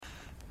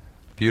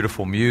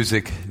beautiful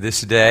music this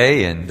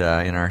day and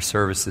in our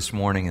service this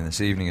morning and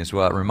this evening as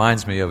well. It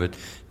reminds me of a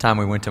time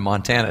we went to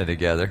Montana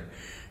together,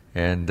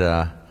 and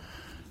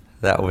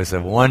that was a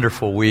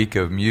wonderful week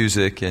of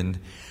music. And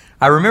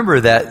I remember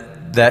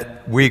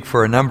that week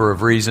for a number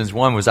of reasons.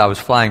 One was I was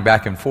flying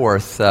back and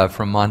forth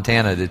from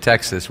Montana to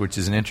Texas, which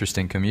is an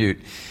interesting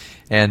commute.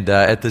 And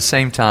at the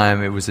same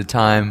time, it was a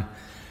time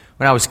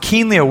when I was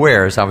keenly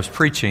aware as I was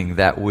preaching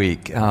that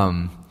week,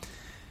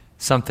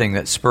 something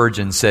that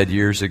Spurgeon said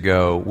years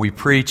ago: we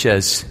preach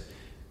as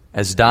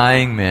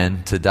dying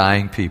men to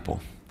dying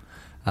people.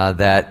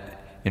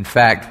 That, in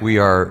fact, we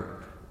are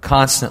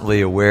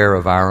constantly aware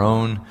of our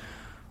own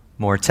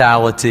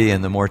mortality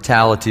and the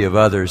mortality of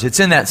others. It's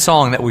in that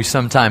song that we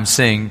sometimes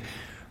sing,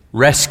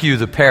 "Rescue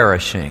the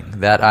Perishing,"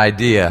 that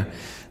idea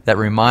that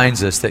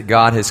reminds us that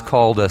God has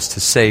called us to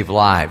save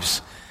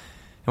lives.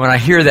 And when I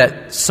hear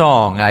that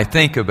song, I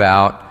think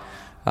about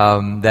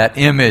that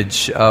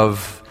image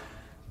of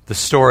the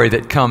story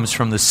that comes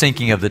from the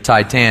sinking of the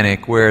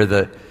Titanic, where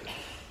the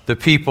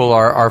people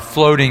are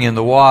floating in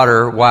the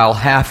water while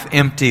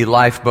half-empty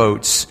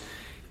lifeboats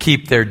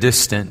keep their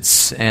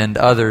distance, and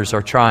others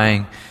are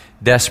trying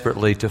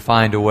desperately to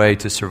find a way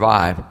to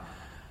survive.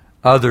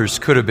 Others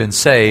could have been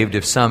saved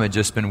if some had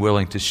just been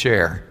willing to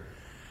share.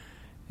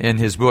 In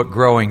his book,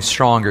 Growing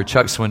Stronger,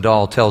 Chuck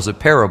Swindoll tells a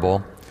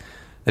parable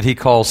that he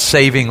calls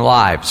Saving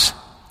Lives.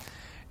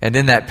 And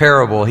in that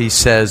parable, he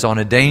says, on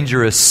a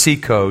dangerous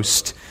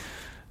seacoast,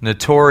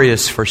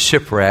 notorious for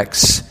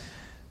shipwrecks,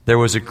 there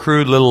was a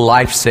crude little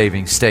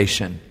life-saving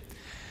station.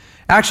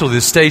 Actually,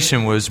 the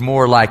station was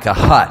more like a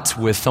hut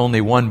with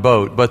only one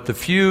boat, but the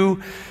few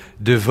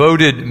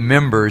devoted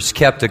members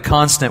kept a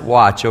constant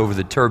watch over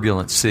the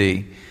turbulent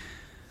sea.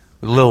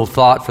 With little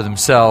thought for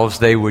themselves,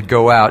 they would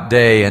go out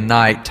day and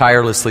night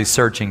tirelessly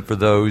searching for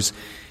those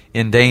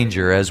in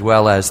danger as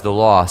well as the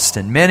lost.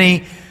 And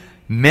many,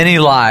 many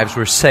lives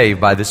were saved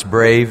by this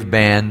brave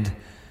band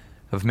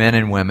of men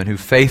and women who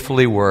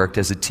faithfully worked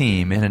as a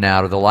team in and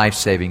out of the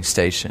life-saving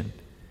station.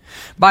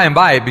 By and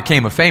by, it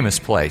became a famous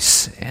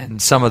place, and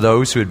some of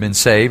those who had been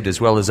saved, as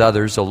well as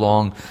others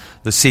along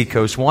the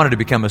seacoast, wanted to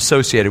become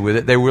associated with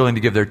it. They were willing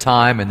to give their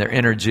time and their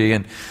energy,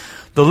 and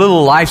the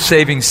little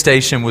life-saving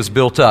station was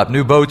built up.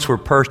 New boats were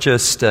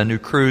purchased, new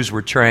crews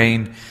were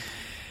trained,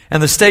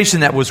 and the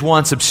station that was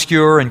once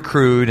obscure and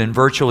crude and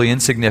virtually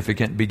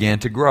insignificant began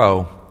to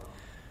grow.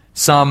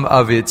 Some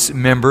of its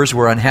members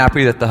were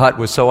unhappy that the hut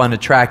was so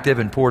unattractive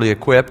and poorly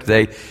equipped.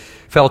 They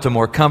felt a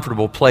more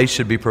comfortable place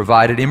should be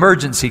provided.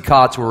 Emergency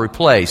cots were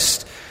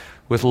replaced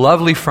with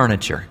lovely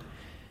furniture.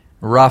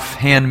 Rough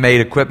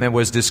handmade equipment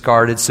was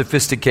discarded.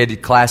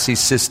 Sophisticated, classy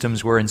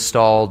systems were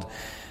installed.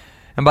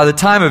 And by the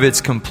time of its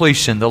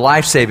completion, the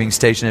life-saving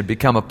station had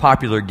become a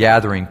popular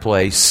gathering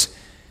place.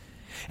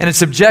 And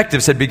its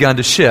objectives had begun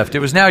to shift. It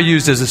was now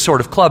used as a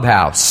sort of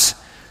clubhouse,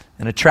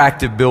 an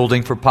attractive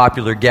building for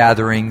popular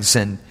gatherings,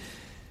 and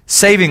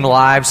saving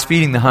lives,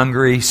 feeding the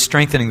hungry,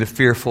 strengthening the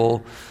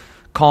fearful,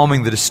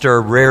 calming the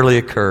disturbed rarely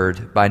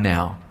occurred by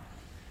now.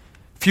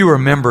 Fewer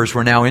members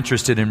were now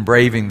interested in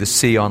braving the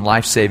sea on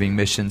life-saving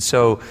missions,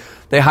 so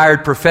they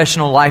hired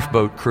professional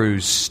lifeboat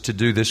crews to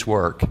do this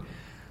work.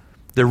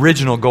 The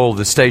original goal of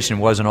the station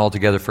wasn't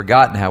altogether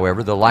forgotten,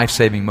 however. The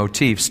life-saving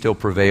motif still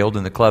prevailed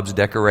in the club's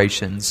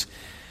decorations.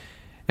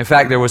 In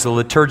fact, there was a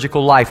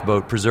liturgical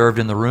lifeboat preserved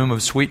in the Room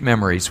of Sweet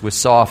Memories with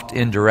soft,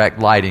 indirect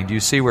lighting. Do you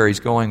see where he's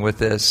going with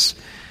this?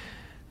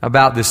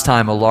 About this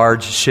time, a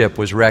large ship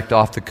was wrecked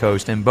off the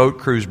coast, and boat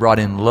crews brought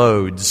in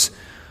loads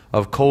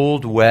of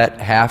cold, wet,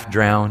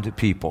 half-drowned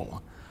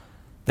people.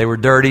 They were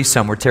dirty,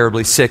 some were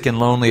terribly sick and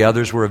lonely,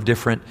 others were of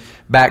different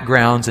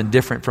backgrounds and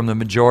different from the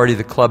majority of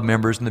the club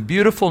members. And the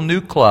beautiful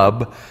new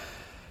club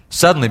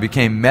suddenly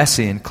became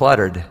messy and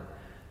cluttered.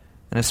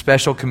 And a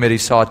special committee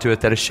saw to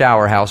it that a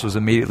shower house was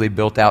immediately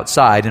built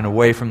outside and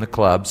away from the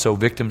club so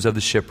victims of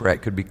the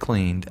shipwreck could be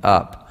cleaned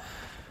up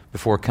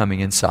before coming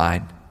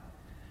inside.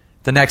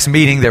 The next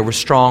meeting, there were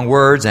strong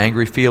words,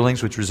 angry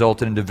feelings, which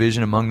resulted in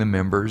division among the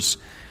members.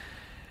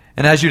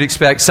 And as you'd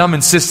expect, some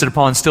insisted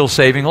upon still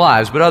saving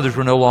lives, but others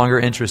were no longer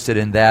interested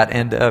in that.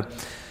 And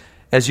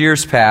as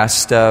years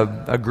passed,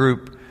 a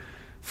group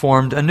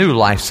formed a new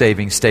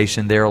life-saving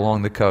station there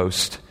along the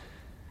coast.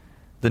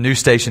 The new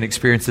station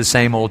experienced the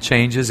same old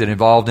changes. It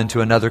evolved into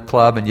another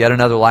club, and yet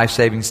another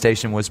life-saving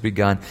station was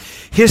begun.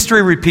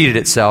 History repeated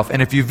itself, and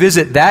if you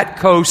visit that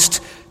coast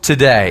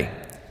today,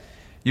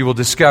 you will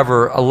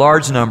discover a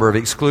large number of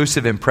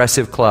exclusive,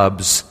 impressive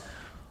clubs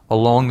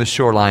along the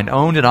shoreline,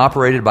 owned and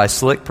operated by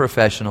slick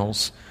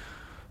professionals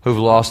who've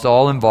lost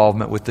all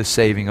involvement with the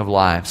saving of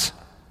lives.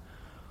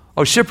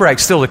 Oh,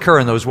 shipwrecks still occur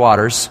in those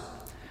waters,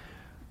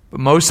 but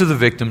most of the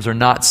victims are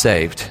not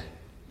saved.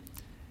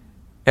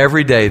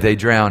 Every day they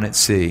drown at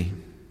sea,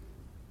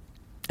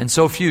 and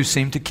so few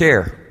seem to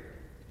care.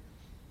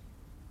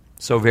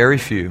 So very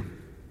few.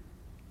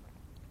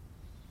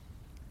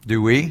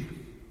 Do we?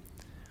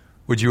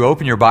 Would you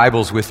open your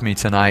Bibles with me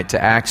tonight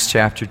to Acts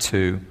chapter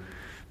 2,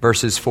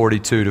 verses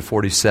 42 to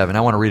 47.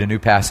 I want to read a new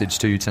passage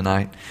to you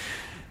tonight.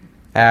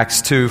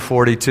 Acts 2,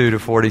 42 to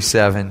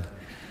 47.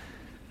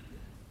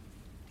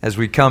 as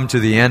we come to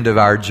the end of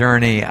our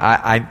journey,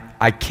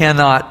 I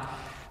cannot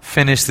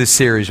finish this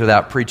series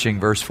without preaching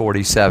verse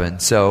 47.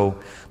 So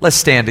let's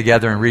stand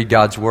together and read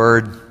God's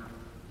Word.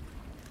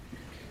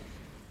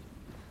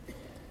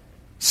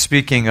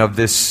 Speaking of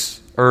this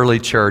early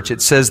church,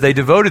 it says, "They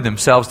devoted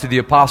themselves to the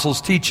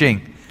apostles'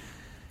 teaching,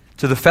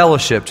 to the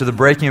fellowship, to the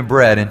breaking of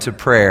bread, and to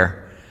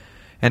prayer.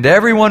 And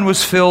everyone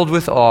was filled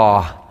with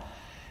awe.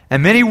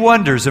 And many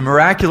wonders and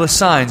miraculous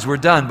signs were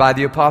done by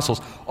the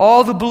apostles.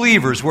 All the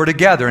believers were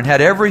together and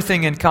had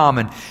everything in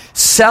common.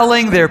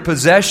 Selling their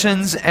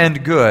possessions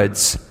and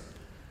goods,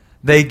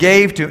 they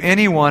gave to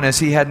anyone as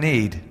he had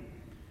need.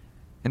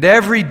 And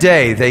every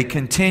day they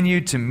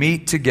continued to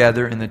meet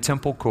together in the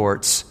temple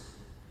courts.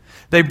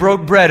 They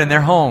broke bread in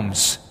their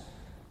homes.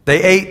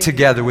 They ate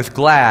together with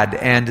glad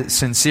and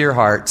sincere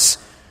hearts,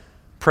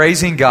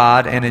 praising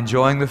God and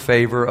enjoying the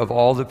favor of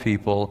all the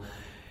people.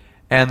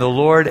 And the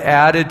Lord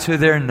added to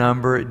their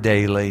number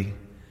daily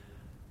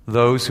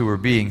those who were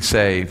being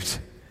saved."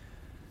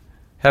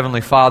 Heavenly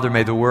Father,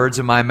 may the words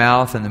of my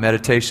mouth and the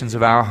meditations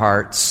of our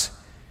hearts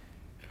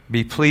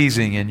be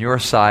pleasing in your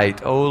sight,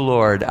 O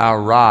Lord,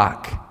 our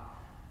rock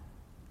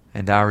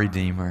and our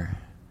Redeemer.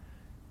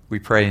 We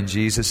pray in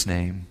Jesus'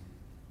 name.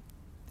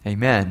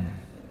 Amen.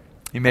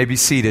 You may be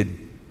seated.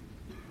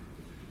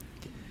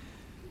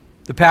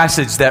 The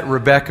passage that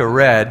Rebecca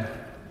read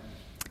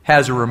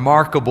has a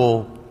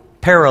remarkable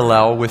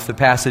parallel with the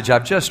passage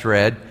I've just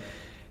read.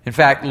 In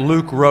fact,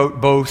 Luke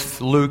wrote both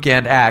Luke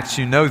and Acts.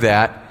 You know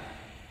that.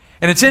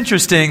 And it's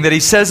interesting that he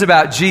says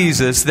about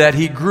Jesus that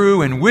he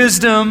grew in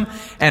wisdom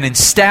and in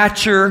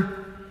stature,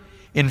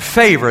 in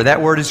favor,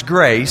 that word is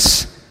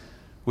grace,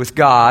 with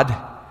God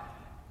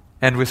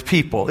and with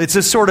people. It's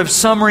a sort of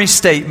summary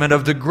statement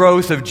of the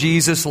growth of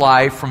Jesus'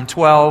 life from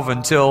 12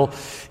 until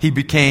he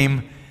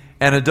became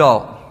an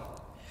adult.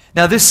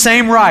 Now, this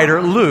same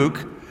writer,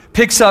 Luke,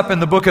 picks up in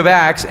the book of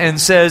Acts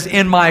and says,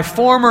 "In my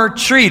former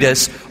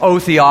treatise, O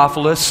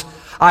Theophilus,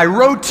 I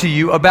wrote to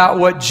you about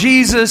what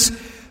Jesus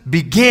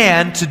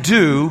began to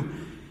do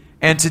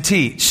and to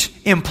teach,"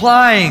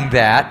 implying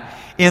that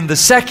in the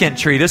second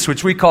treatise,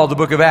 which we call the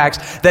book of Acts,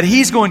 that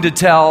he's going to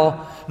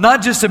tell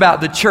not just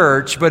about the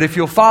church, but if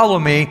you'll follow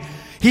me,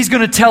 he's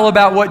going to tell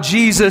about what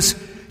Jesus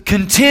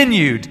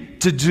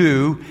continued to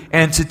do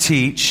and to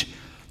teach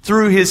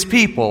through his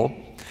people,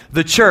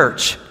 the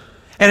church.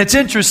 And it's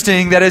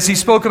interesting that as he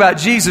spoke about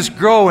Jesus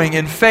growing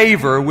in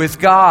favor with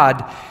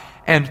God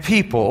and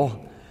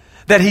people,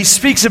 that he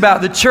speaks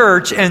about the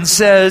church and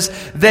says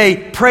they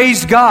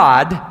praised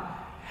God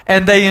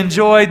and they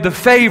enjoyed the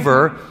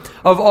favor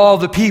of all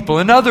the people.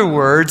 In other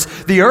words,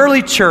 the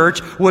early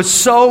church was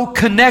so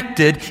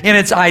connected in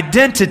its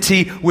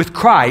identity with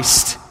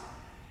Christ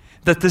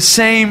that the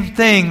same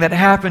thing that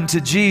happened to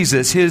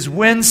Jesus, his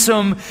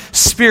winsome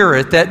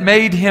spirit that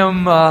made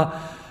him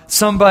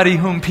somebody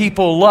whom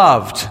people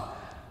loved,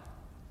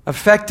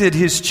 affected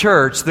his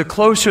church. The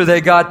closer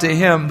they got to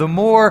him, the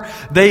more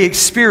they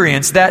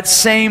experienced that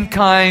same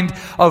kind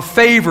of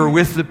favor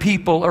with the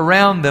people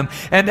around them.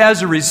 And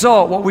as a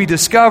result, what we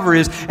discover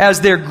is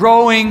as they're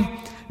growing,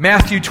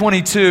 Matthew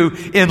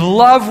 22, in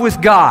love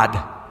with God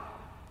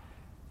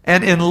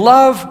and in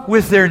love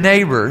with their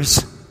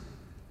neighbors,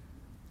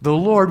 the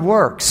Lord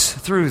works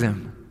through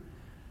them.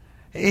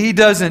 He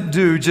doesn't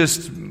do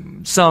just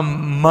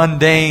some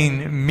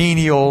mundane,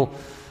 menial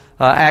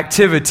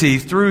activity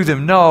through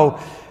them. No,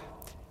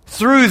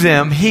 through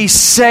them, he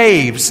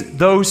saves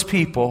those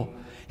people.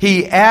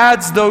 He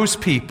adds those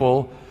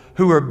people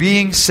who are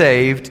being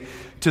saved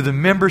to the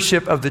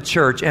membership of the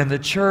church. And the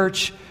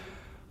church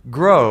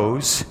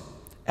grows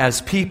as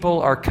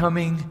people are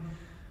coming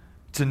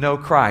to know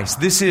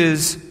Christ. This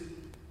is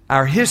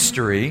our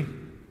history.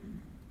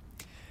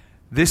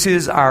 This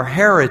is our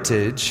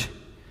heritage.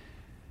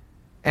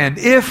 And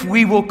if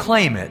we will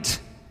claim it,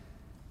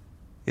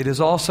 it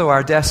is also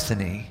our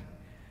destiny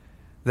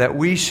that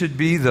we should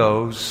be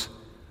those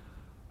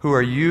who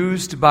are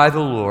used by the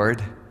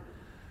Lord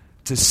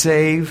to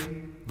save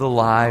the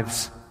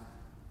lives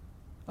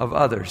of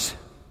others.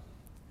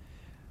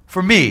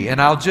 For me,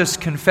 and I'll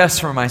just confess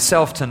for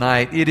myself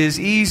tonight, it is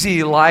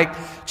easy, like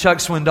Chuck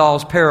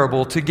Swindoll's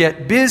parable, to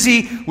get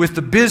busy with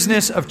the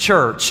business of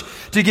church,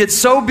 to get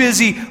so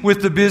busy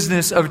with the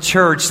business of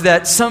church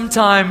that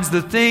sometimes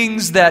the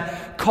things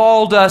that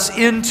called us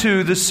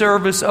into the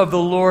service of the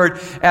Lord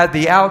at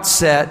the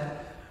outset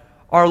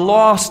are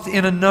lost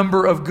in a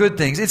number of good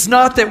things. It's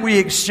not that we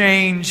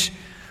exchange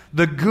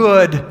the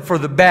good for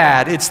the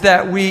bad. It's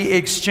that we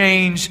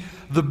exchange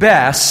the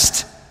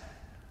best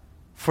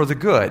for the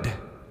good.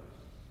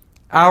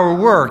 Our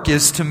work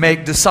is to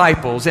make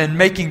disciples, and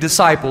making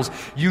disciples,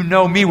 you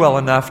know me well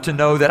enough to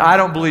know that I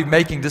don't believe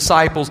making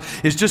disciples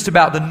is just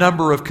about the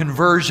number of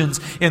conversions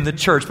in the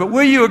church. But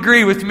will you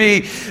agree with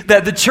me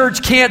that the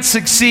church can't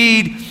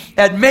succeed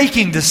at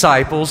making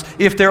disciples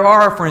if there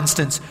are, for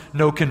instance,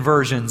 no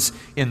conversions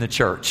in the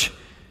church?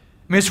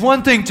 I mean, it's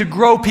one thing to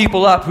grow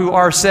people up who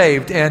are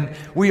saved, and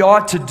we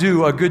ought to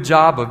do a good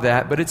job of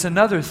that, but it's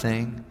another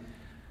thing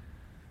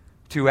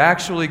to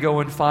actually go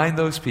and find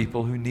those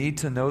people who need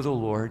to know the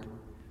Lord,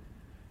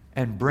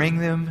 and bring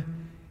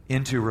them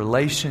into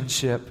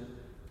relationship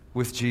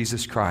with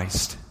Jesus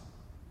Christ.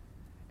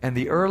 And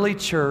the early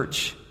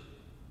church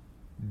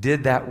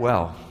did that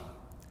well.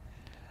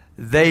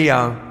 They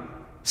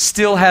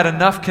still had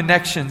enough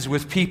connections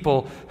with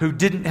people who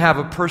didn't have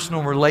a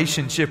personal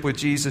relationship with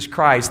Jesus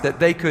Christ that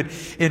they could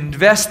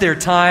invest their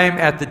time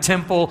at the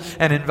temple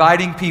and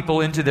inviting people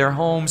into their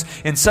homes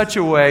in such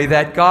a way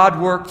that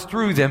God worked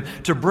through them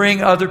to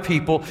bring other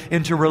people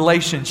into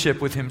relationship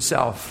with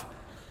Himself.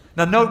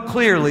 Now note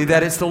clearly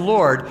that it's the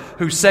Lord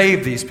who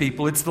saved these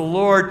people. It's the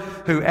Lord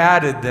who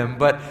added them.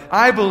 But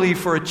I believe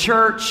for a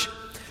church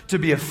to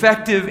be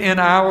effective in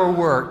our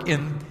work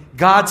in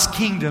God's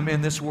kingdom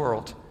in this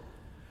world,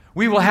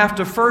 we will have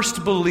to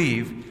first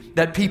believe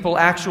that people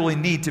actually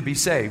need to be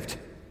saved.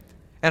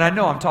 And I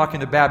know I'm talking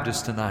to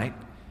Baptists tonight,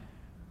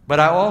 but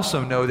I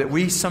also know that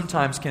we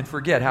sometimes can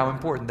forget how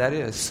important that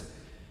is.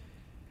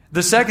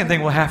 The second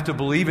thing we'll have to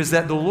believe is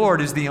that the Lord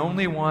is the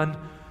only one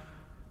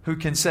who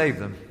can save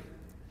them.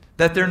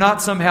 That they're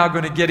not somehow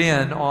going to get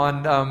in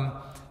on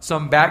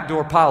some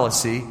backdoor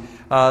policy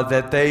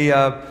that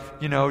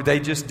they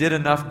just did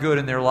enough good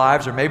in their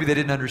lives, or maybe they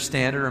didn't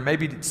understand it, or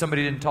maybe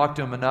somebody didn't talk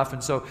to them enough,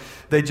 and so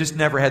they just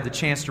never had the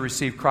chance to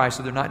receive Christ.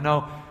 So they're not.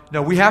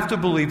 No, we have to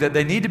believe that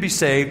they need to be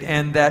saved,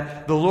 and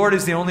that the Lord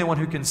is the only one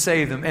who can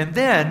save them. And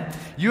then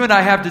you and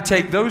I have to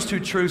take those two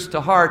truths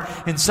to heart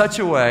in such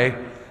a way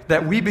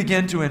that we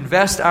begin to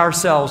invest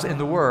ourselves in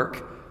the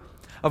work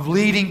of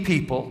leading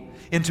people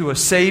into a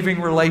saving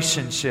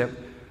relationship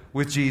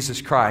with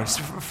Jesus Christ.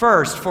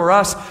 First, for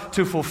us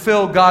to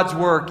fulfill God's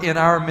work in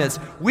our midst,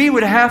 we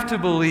would have to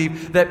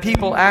believe that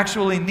people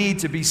actually need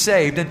to be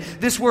saved. And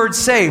this word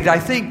saved, I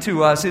think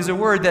to us, is a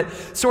word that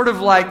sort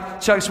of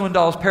like Chuck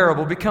Swindoll's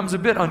parable becomes a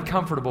bit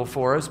uncomfortable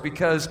for us,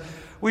 because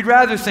we'd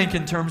rather think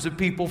in terms of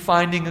people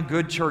finding a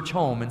good church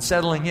home and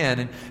settling in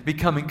and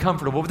becoming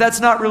comfortable. But that's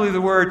not really the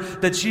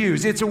word that's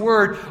used. It's a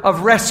word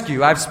of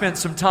rescue. I've spent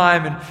some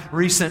time in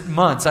recent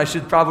months, I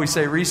should probably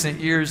say recent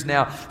years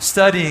now,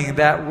 studying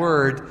that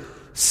word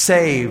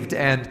saved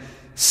and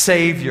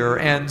Savior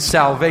and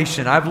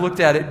salvation. I've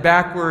looked at it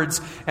backwards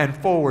and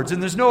forwards,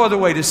 and there's no other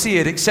way to see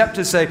it except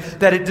to say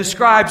that it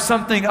describes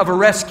something of a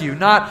rescue,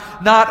 not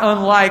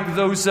unlike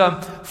those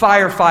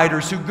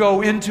firefighters who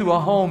go into a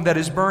home that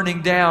is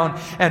burning down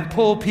and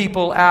pull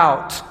people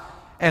out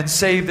and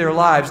save their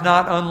lives,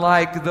 not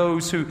unlike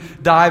those who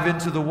dive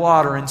into the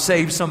water and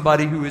save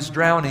somebody who is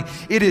drowning.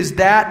 It is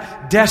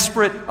that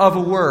desperate of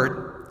a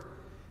word.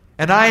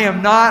 And I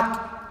am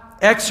not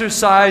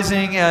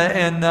exercising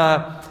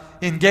an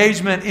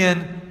engagement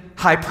in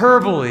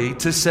hyperbole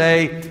to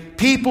say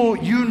people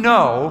you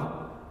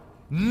know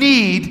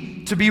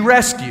need to be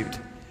rescued.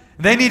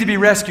 They need to be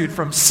rescued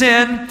from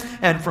sin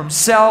and from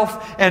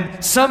self.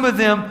 And some of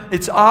them,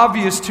 it's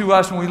obvious to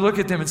us when we look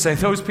at them and say,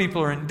 those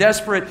people are in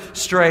desperate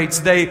straits.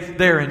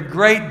 They're in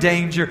great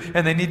danger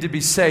and they need to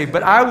be saved.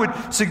 But I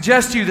would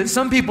suggest to you that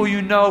some people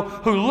you know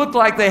who look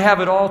like they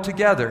have it all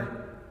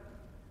together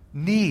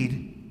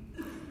need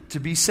to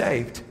be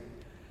saved.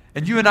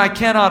 And you and I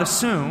cannot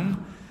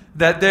assume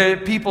that there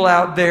are people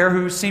out there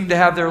who seem to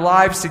have their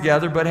lives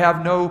together but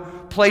have no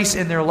place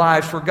in their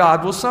lives for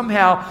God. Well,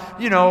 somehow,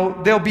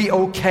 they'll be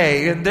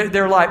okay and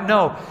their life.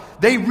 No,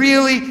 they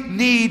really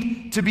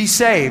need to be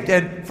saved.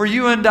 And for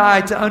you and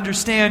I to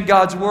understand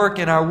God's work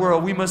in our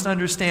world, we must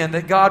understand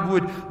that God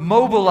would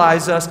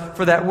mobilize us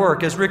for that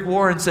work. As Rick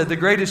Warren said, the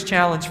greatest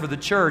challenge for the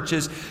church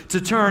is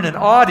to turn an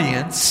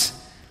audience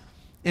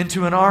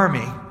into an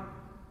army.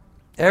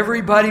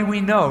 Everybody we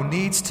know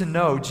needs to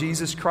know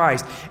Jesus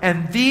Christ.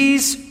 And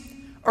these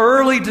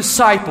early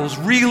disciples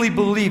really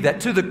believe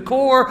that to the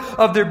core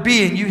of their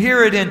being. You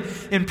hear it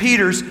in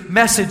Peter's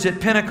message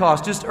at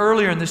Pentecost, just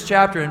earlier in this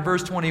chapter in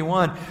verse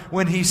 21,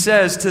 when he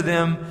says to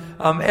them,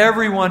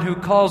 everyone who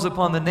calls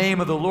upon the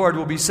name of the Lord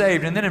will be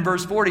saved. And then in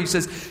verse 40 he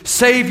says,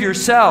 save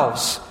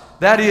yourselves.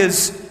 That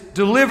is,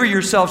 deliver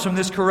yourselves from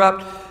this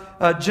corrupt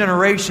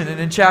generation. And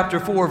in chapter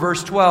 4,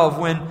 verse 12,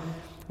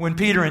 when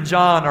Peter and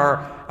John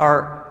are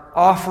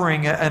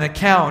offering an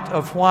account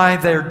of why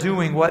they're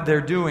doing what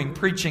they're doing,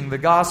 preaching the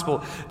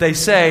gospel, they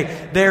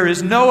say, there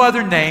is no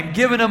other name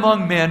given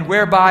among men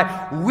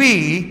whereby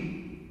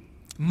we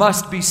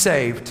must be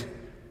saved.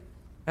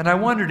 And I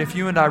wondered if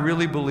you and I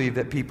really believe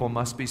that people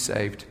must be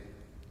saved.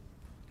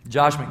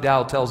 Josh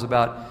McDowell tells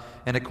about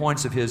an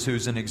acquaintance of his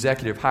who's an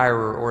executive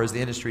hirer, or as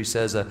the industry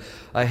says, a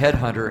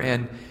headhunter.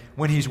 And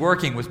when he's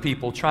working with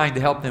people, trying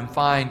to help them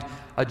find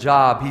a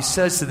job, he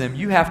says to them,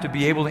 you have to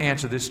be able to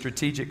answer this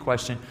strategic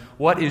question,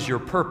 what is your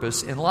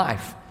purpose in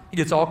life? He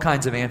gets all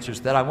kinds of answers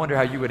to that. I wonder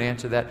how you would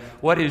answer that.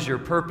 What is your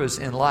purpose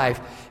in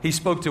life? He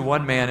spoke to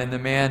one man, and the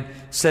man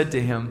said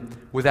to him,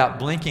 without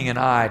blinking an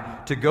eye,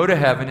 to go to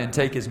heaven and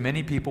take as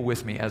many people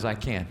with me as I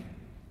can.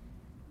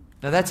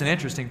 Now that's an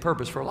interesting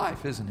purpose for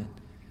life, isn't it?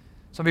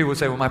 Some people would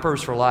say, well, my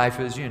purpose for life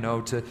is,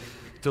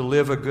 to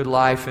live a good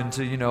life and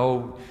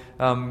to,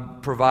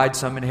 provide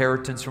some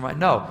inheritance for my...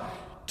 No.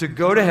 to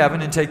go to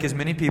heaven and take as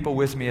many people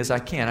with me as I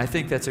can. I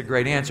think that's a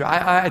great answer.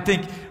 I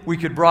think we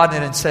could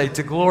broaden it and say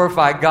to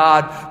glorify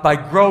God by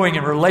growing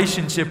in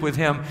relationship with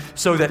Him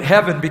so that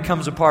heaven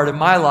becomes a part of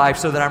my life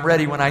so that I'm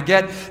ready when I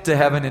get to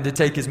heaven and to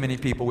take as many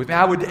people with me.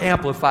 I would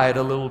amplify it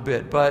a little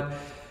bit, but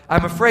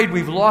I'm afraid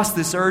we've lost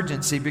this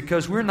urgency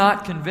because we're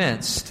not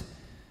convinced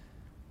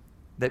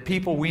that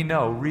people we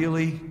know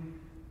really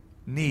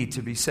need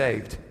to be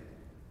saved.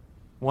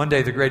 One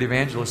day, the great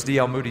evangelist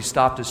D.L. Moody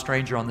stopped a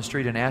stranger on the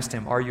street and asked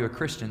him, "Are you a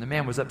Christian?" The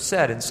man was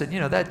upset and said,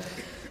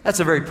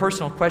 that's a very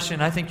personal question.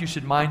 I think you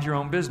should mind your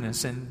own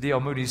business. And D.L.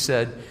 Moody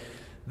said,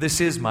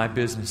 "This is my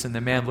business." And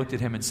the man looked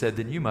at him and said,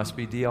 "Then you must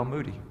be D.L.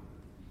 Moody."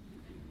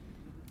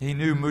 He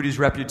knew Moody's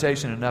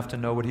reputation enough to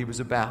know what he was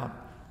about.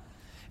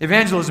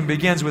 Evangelism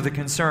begins with a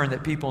concern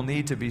that people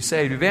need to be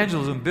saved.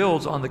 Evangelism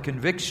builds on the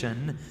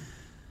conviction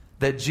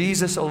that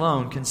Jesus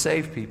alone can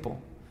save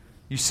people.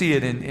 You see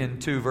it in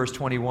 2 verse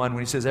 21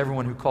 when he says,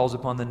 "Everyone who calls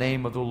upon the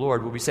name of the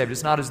Lord will be saved."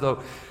 It's not as though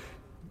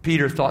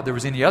Peter thought there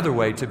was any other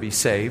way to be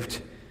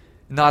saved.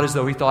 Not as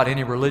though he thought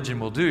any religion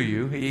will do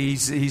you. He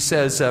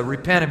says,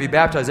 "Repent and be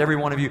baptized, every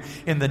one of you,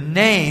 in the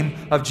name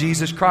of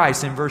Jesus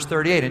Christ," in verse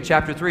 38. In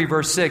chapter 3,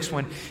 verse 6,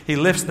 when he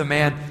lifts the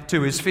man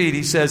to his feet,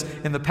 he says,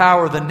 "In the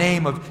power of the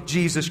name of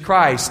Jesus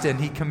Christ,"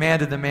 and he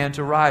commanded the man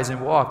to rise and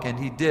walk, and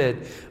he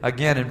did.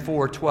 Again in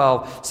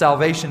 4:12,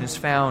 "Salvation is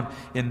found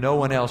in no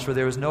one else, for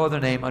there is no other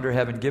name under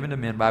heaven given to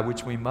men by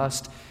which we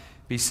must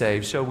be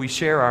saved." So we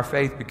share our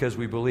faith because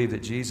we believe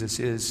that Jesus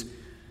is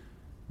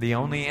the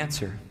only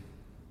answer.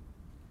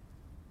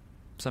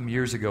 Some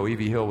years ago,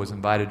 E.V. Hill was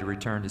invited to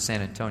return to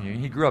San Antonio.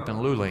 He grew up in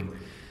Luling,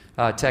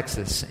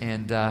 Texas,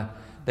 and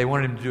they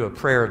wanted him to do a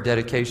prayer of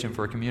dedication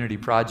for a community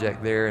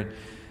project there. And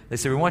they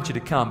said, "We want you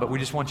to come, but we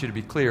just want you to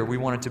be clear. We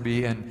want it to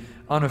be an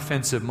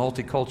unoffensive,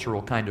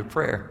 multicultural kind of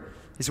prayer."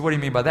 He said, "What do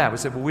you mean by that?" We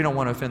said, "Well, we don't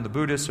want to offend the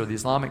Buddhists or the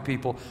Islamic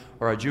people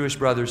or our Jewish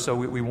brothers, so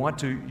we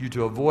want you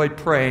to avoid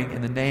praying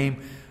in the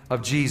name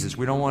of Jesus.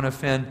 We don't want to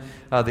offend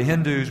the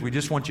Hindus. We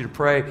just want you to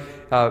pray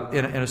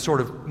in a sort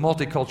of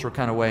multicultural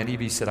kind of way." And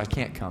E.V. said, "I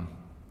can't come."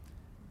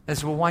 I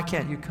said, "Well, why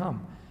can't you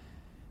come?"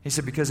 He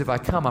said, "Because if I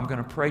come, I'm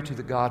going to pray to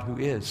the God who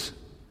is.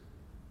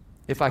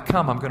 If I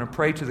come, I'm going to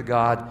pray to the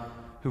God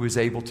who is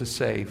able to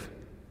save.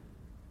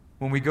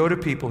 When we go to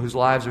people whose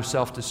lives are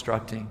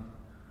self-destructing,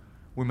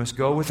 we must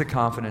go with the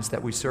confidence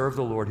that we serve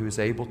the Lord who is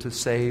able to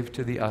save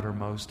to the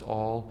uttermost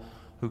all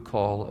who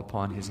call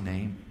upon His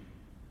name."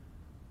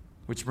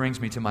 Which brings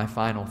me to my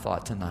final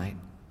thought tonight,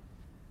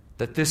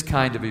 that this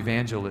kind of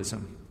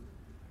evangelism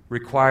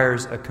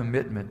requires a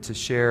commitment to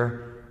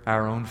share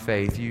our own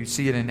faith. You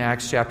see it in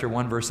Acts chapter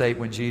 1, verse 8,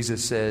 when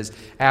Jesus says,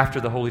 "After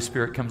the Holy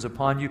Spirit comes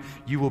upon you,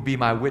 you will be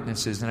my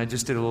witnesses." And I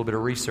just did a little bit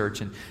of research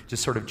and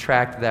just sort of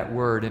tracked that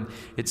word. And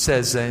it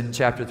says in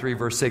chapter 3,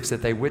 verse 6,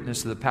 that they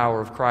witnessed to the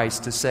power of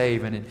Christ to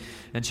save. And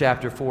in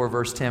chapter 4,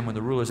 verse 10, when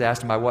the rulers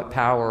asked him by what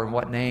power and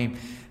what name,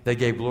 they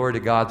gave glory to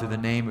God through the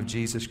name of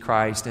Jesus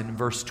Christ. And in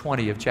verse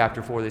 20 of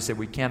chapter 4, they said,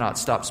 "We cannot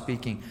stop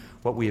speaking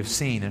what we have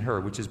seen and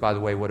heard," which is, by the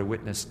way, what a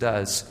witness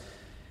does.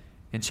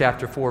 In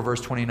chapter 4, verse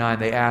 29,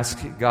 they ask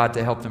God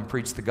to help them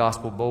preach the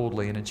gospel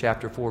boldly. And in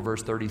chapter 4,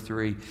 verse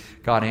 33,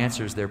 God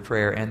answers their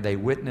prayer, and they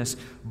witness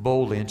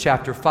boldly. In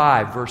chapter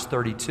 5, verse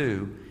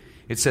 32,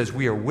 it says,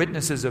 "We are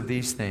witnesses of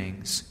these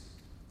things."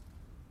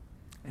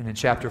 And in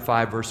chapter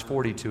 5, verse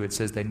 42, it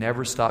says, "They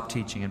never stop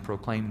teaching and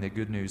proclaiming the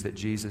good news that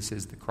Jesus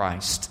is the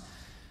Christ."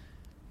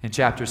 In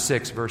chapter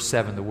 6, verse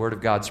 7, the word of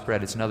God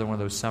spread. It's another one of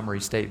those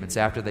summary statements.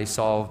 After they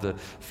solved the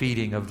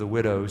feeding of the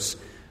widows,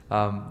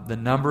 the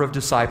number of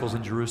disciples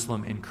in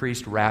Jerusalem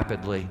increased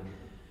rapidly,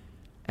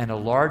 and a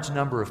large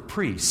number of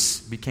priests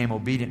became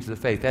obedient to the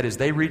faith. That is,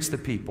 they reached the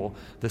people,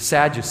 the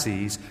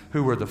Sadducees,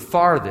 who were the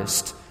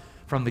farthest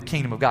from the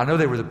kingdom of God. I know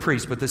they were the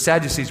priests, but the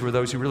Sadducees were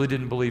those who really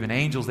didn't believe in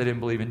angels, they didn't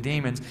believe in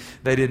demons,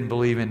 they didn't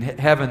believe in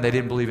heaven, they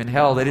didn't believe in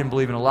hell, they didn't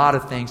believe in a lot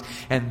of things.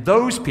 And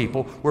those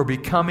people were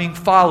becoming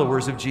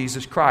followers of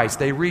Jesus Christ.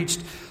 They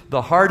reached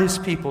the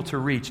hardest people to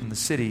reach in the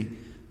city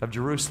of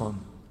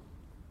Jerusalem.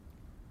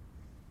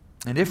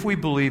 And if we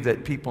believe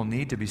that people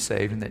need to be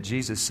saved and that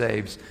Jesus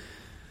saves,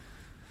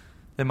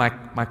 then my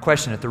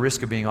question, at the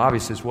risk of being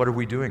obvious, is what are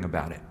we doing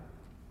about it?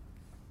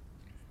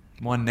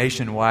 One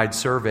nationwide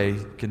survey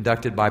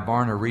conducted by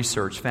Barna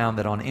Research found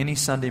that on any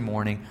Sunday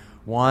morning,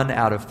 1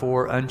 out of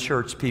 4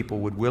 unchurched people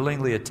would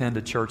willingly attend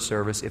a church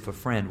service if a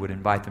friend would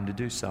invite them to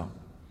do so.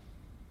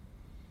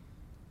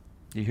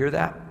 You hear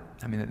that?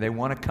 I mean, they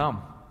want to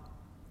come.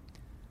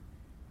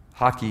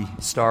 Hockey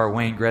star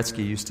Wayne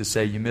Gretzky used to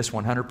say, "You miss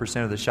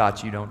 100% of the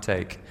shots you don't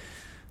take.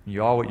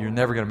 You're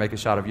never going to make a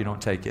shot if you don't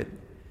take it."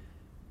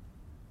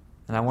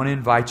 And I want to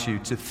invite you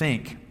to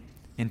think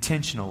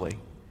intentionally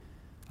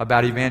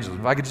about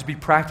evangelism. If I could just be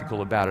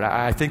practical about it.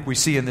 I think we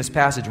see in this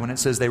passage when it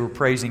says they were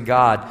praising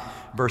God,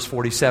 verse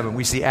 47,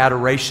 we see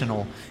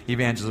adorational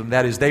evangelism.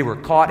 That is, they were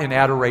caught in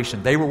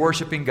adoration. They were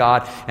worshiping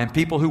God, and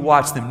people who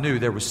watched them knew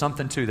there was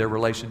something to their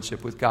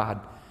relationship with God.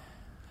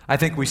 I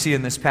think we see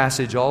in this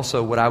passage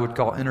also what I would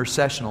call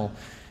intercessional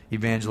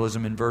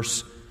evangelism in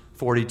verse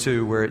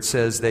 42, where it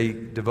says they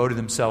devoted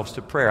themselves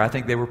to prayer. I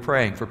think they were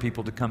praying for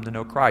people to come to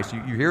know Christ. You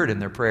hear it in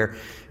their prayer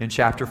in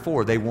chapter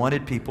 4. They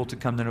wanted people to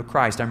come to know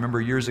Christ. I remember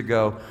years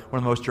ago, one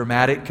of the most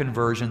dramatic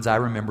conversions I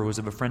remember was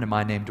of a friend of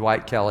mine named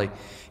Dwight Kelly.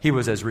 He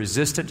was as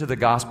resistant to the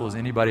gospel as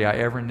anybody I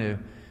ever knew.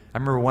 I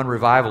remember one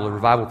revival, a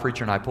revival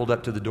preacher and I pulled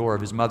up to the door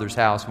of his mother's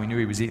house. We knew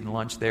he was eating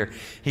lunch there.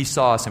 He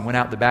saw us and went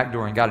out the back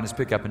door and got in his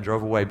pickup and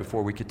drove away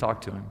before we could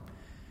talk to him.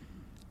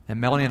 And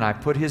Melanie and I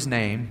put his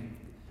name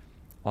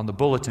on the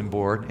bulletin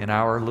board in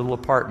our little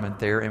apartment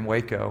there in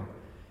Waco,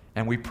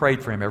 and we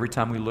prayed for him every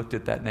time we looked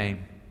at that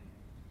name.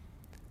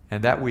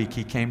 And that week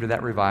he came to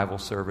that revival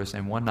service,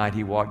 and one night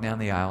he walked down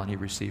the aisle and he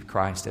received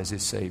Christ as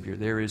his Savior.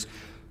 There is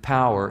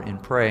power in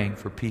praying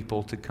for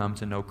people to come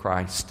to know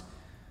Christ.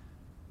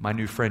 My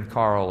new friend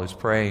Carl is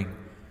praying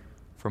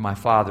for my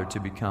father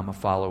to become a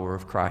follower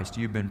of Christ.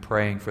 You've been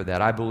praying for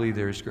that. I believe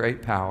there is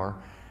great power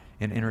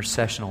in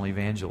intercessional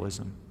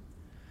evangelism.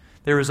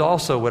 There is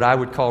also what I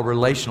would call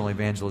relational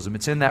evangelism.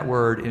 It's in that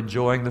word,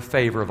 enjoying the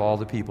favor of all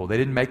the people. They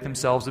didn't make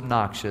themselves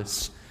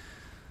obnoxious.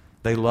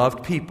 They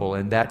loved people,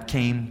 and that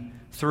came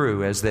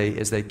through as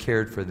they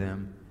cared for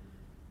them.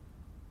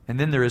 And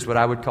then there is what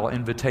I would call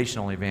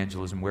invitational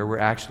evangelism, where we're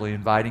actually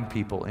inviting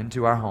people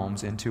into our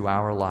homes, into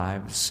our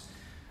lives,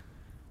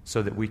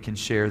 so that we can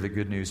share the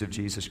good news of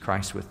Jesus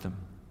Christ with them.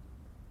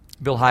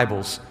 Bill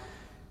Hybels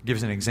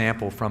gives an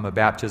example from a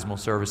baptismal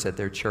service at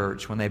their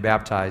church. When they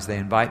baptize, they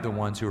invite the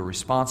ones who are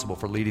responsible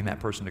for leading that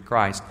person to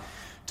Christ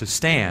to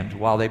stand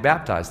while they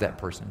baptize that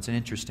person. It's an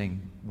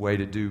interesting way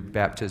to do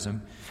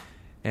baptism.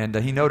 And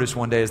he noticed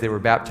one day as they were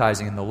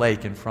baptizing in the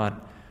lake in front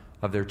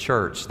of their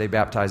church, they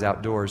baptize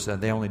outdoors.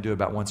 They only do it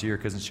about once a year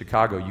because in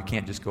Chicago you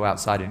can't just go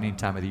outside at any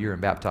time of the year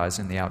and baptize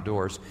in the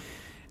outdoors.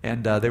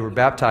 And they were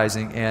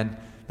baptizing, and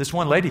this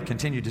one lady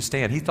continued to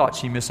stand. He thought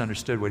she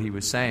misunderstood what he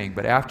was saying,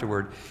 but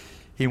afterward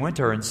he went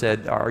to her and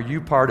said, "Are you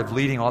part of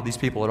leading all these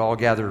people that all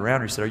gathered around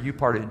her?" He said, "Are you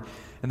part of it?"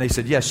 And they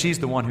said, "Yes, she's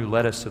the one who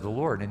led us to the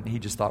Lord." And he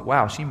just thought,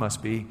 wow, she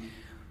must be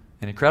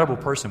an incredible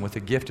person with the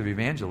gift of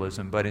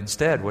evangelism. But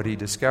instead, what he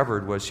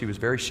discovered was she was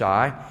very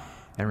shy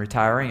and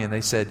retiring. And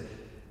they said,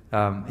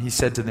 he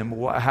said to them,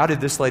 "Well, how did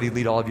this lady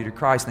lead all of you to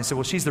Christ?" And they said,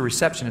 "Well, she's the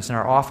receptionist in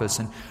our office.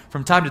 And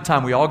from time to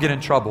time, we all get in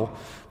trouble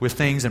with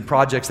things and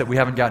projects that we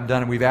haven't gotten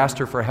done. And we've asked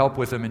her for help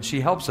with them, and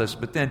she helps us.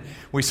 But then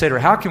we say to her,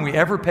 'How can we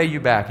ever pay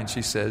you back?' And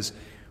she says,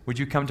 'Would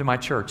you come to my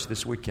church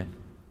this weekend?'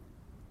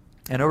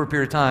 And over a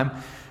period of time,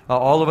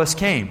 all of us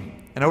came.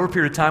 And over a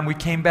period of time, we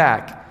came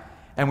back.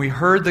 And we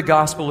heard the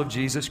gospel of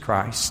Jesus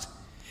Christ.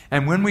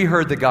 And when we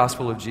heard the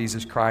gospel of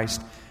Jesus Christ,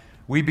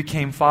 we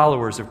became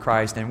followers of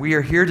Christ. And we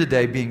are here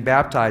today being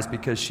baptized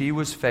because she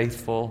was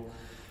faithful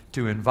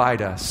to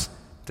invite us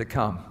to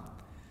come."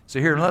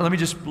 So here, let me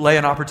just lay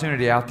an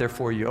opportunity out there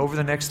for you. Over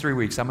the next 3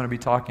 weeks, I'm going to be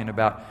talking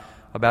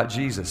about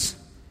Jesus.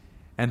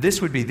 And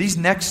these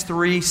next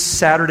 3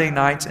 Saturday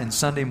nights and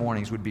Sunday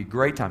mornings would be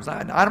great times.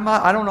 I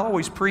don't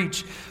always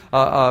preach,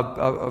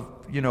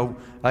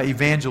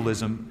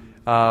 evangelism.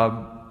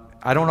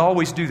 I don't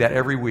always do that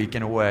every week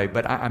in a way,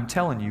 but I'm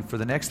telling you, for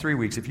the next 3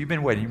 weeks, if you've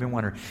been waiting, you've been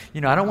wondering,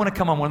 I don't want to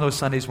come on one of those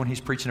Sundays when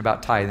he's preaching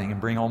about tithing and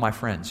bring all my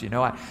friends.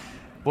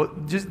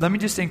 Let me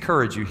just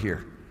encourage you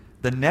here.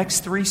 The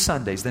next 3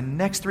 Sundays, the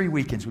next 3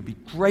 weekends would be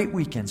great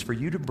weekends for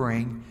you to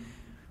bring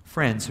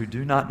friends who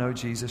do not know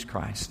Jesus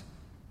Christ.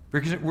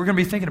 Because we're going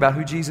to be thinking about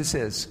who Jesus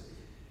is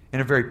in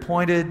a very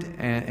pointed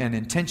and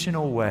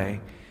intentional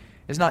way.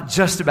 It's not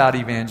just about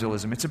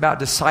evangelism. It's about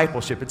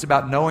discipleship. It's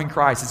about knowing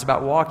Christ. It's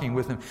about walking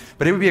with Him.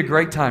 But it would be a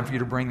great time for you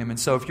to bring them. And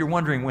so if you're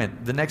wondering when,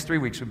 the next 3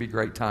 weeks would be a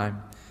great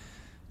time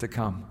to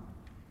come.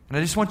 And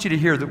I just want you to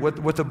hear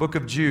what the book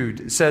of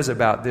Jude says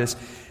about this.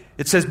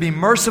 It says, "Be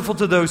merciful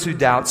to those who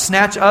doubt.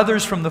 Snatch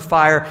others from the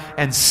fire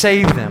and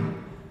save them.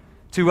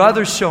 To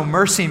others show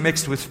mercy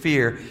mixed with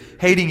fear,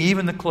 hating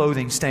even the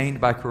clothing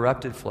stained by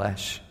corrupted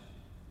flesh."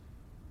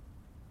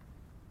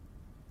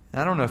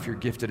 I don't know if you're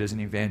gifted as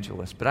an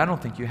evangelist, but I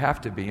don't think you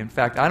have to be. In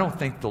fact, I don't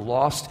think the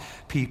lost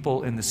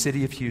people in the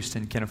city of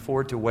Houston can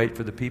afford to wait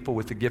for the people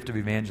with the gift of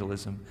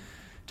evangelism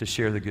to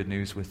share the good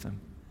news with them.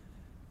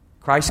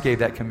 Christ gave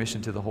that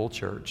commission to the whole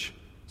church.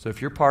 So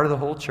if you're part of the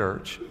whole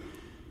church,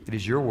 it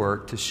is your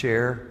work to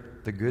share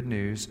the good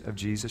news of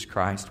Jesus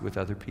Christ with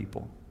other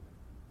people.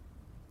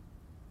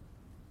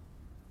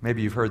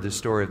 Maybe you've heard the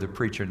story of the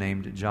preacher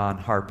named John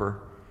Harper.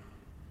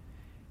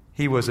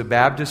 He was a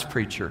Baptist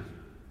preacher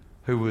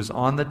who was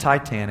on the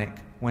Titanic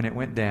when it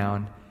went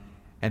down,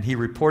 and he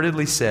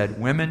reportedly said,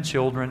 "Women,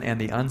 children, and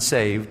the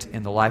unsaved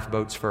in the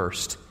lifeboats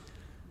first."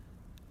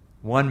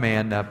 One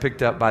man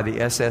picked up by the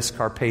SS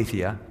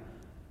Carpathia,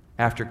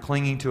 after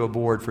clinging to a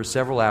board for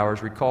several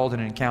hours, recalled an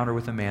encounter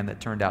with a man that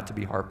turned out to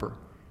be Harper.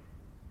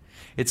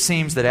 It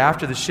seems that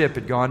after the ship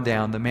had gone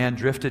down, the man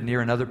drifted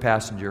near another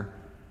passenger,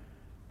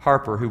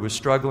 Harper, who was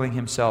struggling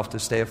himself to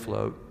stay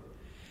afloat.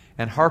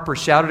 And Harper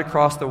shouted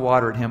across the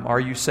water at him, "Are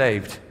you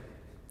saved?"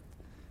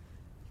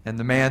 And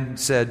the man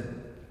said,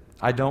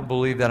 "I don't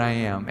believe that I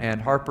am."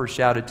 And Harper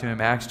shouted to him,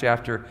 Acts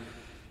chapter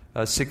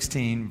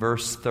 16,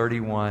 verse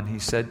 31. He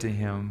said to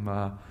him,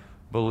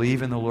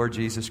 "Believe in the Lord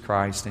Jesus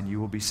Christ and you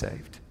will be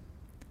saved."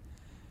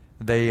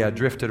 They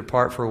drifted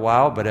apart for a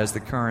while, but as the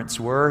currents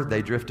were,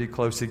 they drifted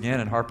close again,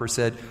 and Harper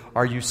said,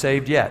 "Are you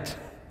saved yet?"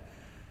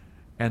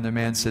 And the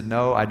man said,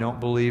 "No, I don't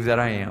believe that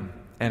I am."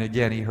 And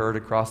again, he heard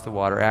across the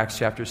water, Acts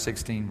chapter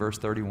 16, verse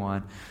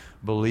 31,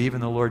 "Believe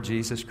in the Lord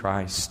Jesus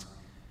Christ,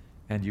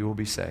 and you will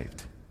be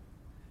saved."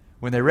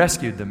 When they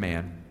rescued the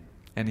man,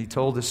 and he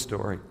told this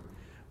story,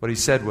 what he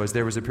said was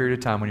there was a period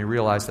of time when he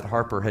realized that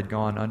Harper had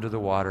gone under the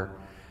water,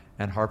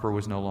 and Harper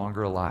was no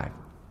longer alive.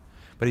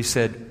 But he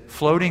said,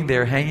 floating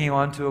there, hanging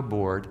onto a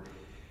board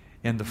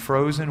in the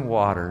frozen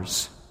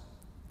waters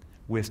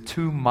with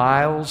 2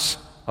 miles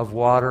of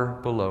water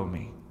below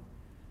me,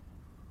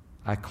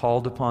 I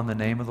called upon the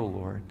name of the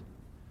Lord,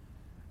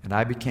 and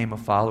I became a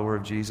follower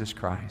of Jesus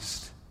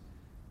Christ.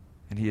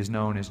 And he is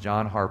known as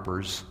John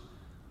Harper's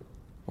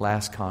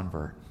last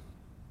convert.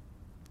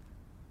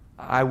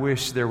 I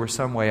wish there were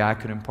some way I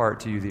could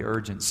impart to you the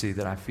urgency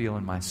that I feel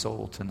in my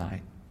soul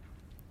tonight.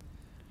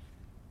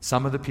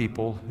 Some of the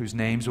people whose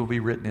names will be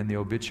written in the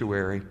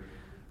obituary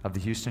of the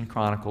Houston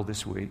Chronicle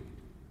this week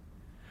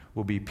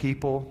will be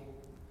people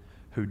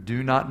who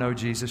do not know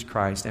Jesus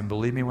Christ. And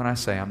believe me when I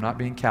say, I'm not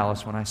being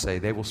callous when I say,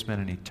 they will spend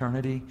an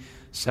eternity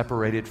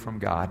separated from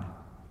God.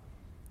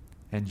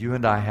 And you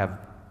and I have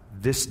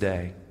this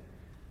day,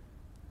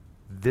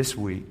 this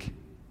week,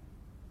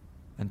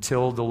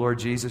 until the Lord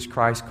Jesus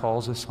Christ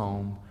calls us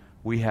home,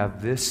 we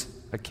have this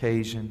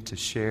occasion to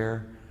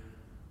share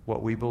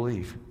what we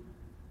believe,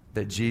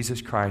 that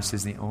Jesus Christ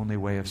is the only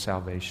way of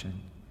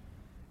salvation.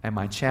 And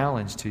my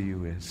challenge to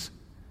you is,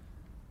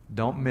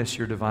 don't miss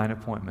your divine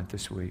appointment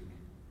this week.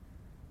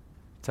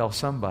 Tell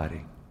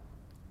somebody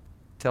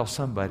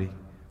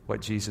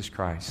what Jesus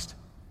Christ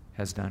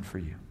has done for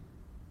you.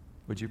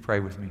 Would you pray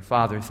with me?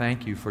 Father,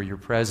 thank you for your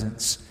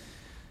presence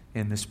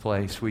in this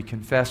place. We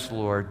confess,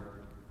 Lord,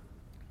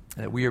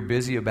 that we are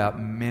busy about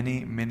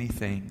many, many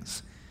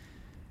things,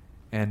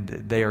 and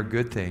they are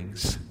good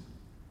things.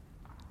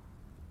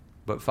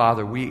 But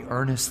Father, we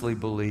earnestly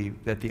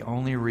believe that the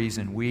only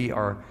reason we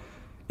are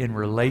in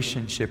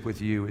relationship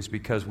with you is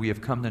because we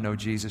have come to know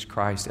Jesus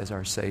Christ as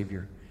our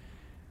Savior.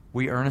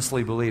 We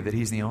earnestly believe that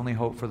He's the only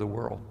hope for the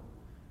world.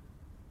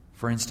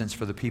 For instance,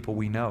 for the people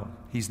we know,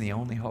 He's the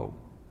only hope.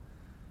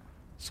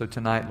 So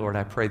tonight, Lord,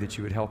 I pray that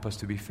you would help us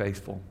to be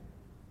faithful,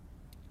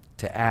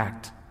 to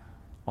act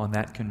on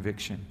that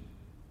conviction,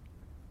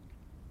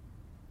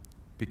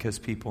 because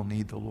people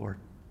need the Lord.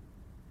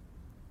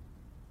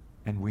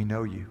 And we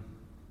know you.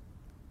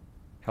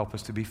 Help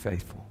us to be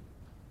faithful.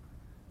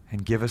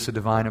 And give us a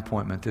divine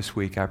appointment this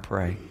week, I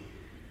pray.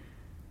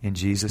 In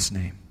Jesus'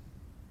 name,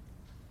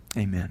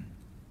 amen.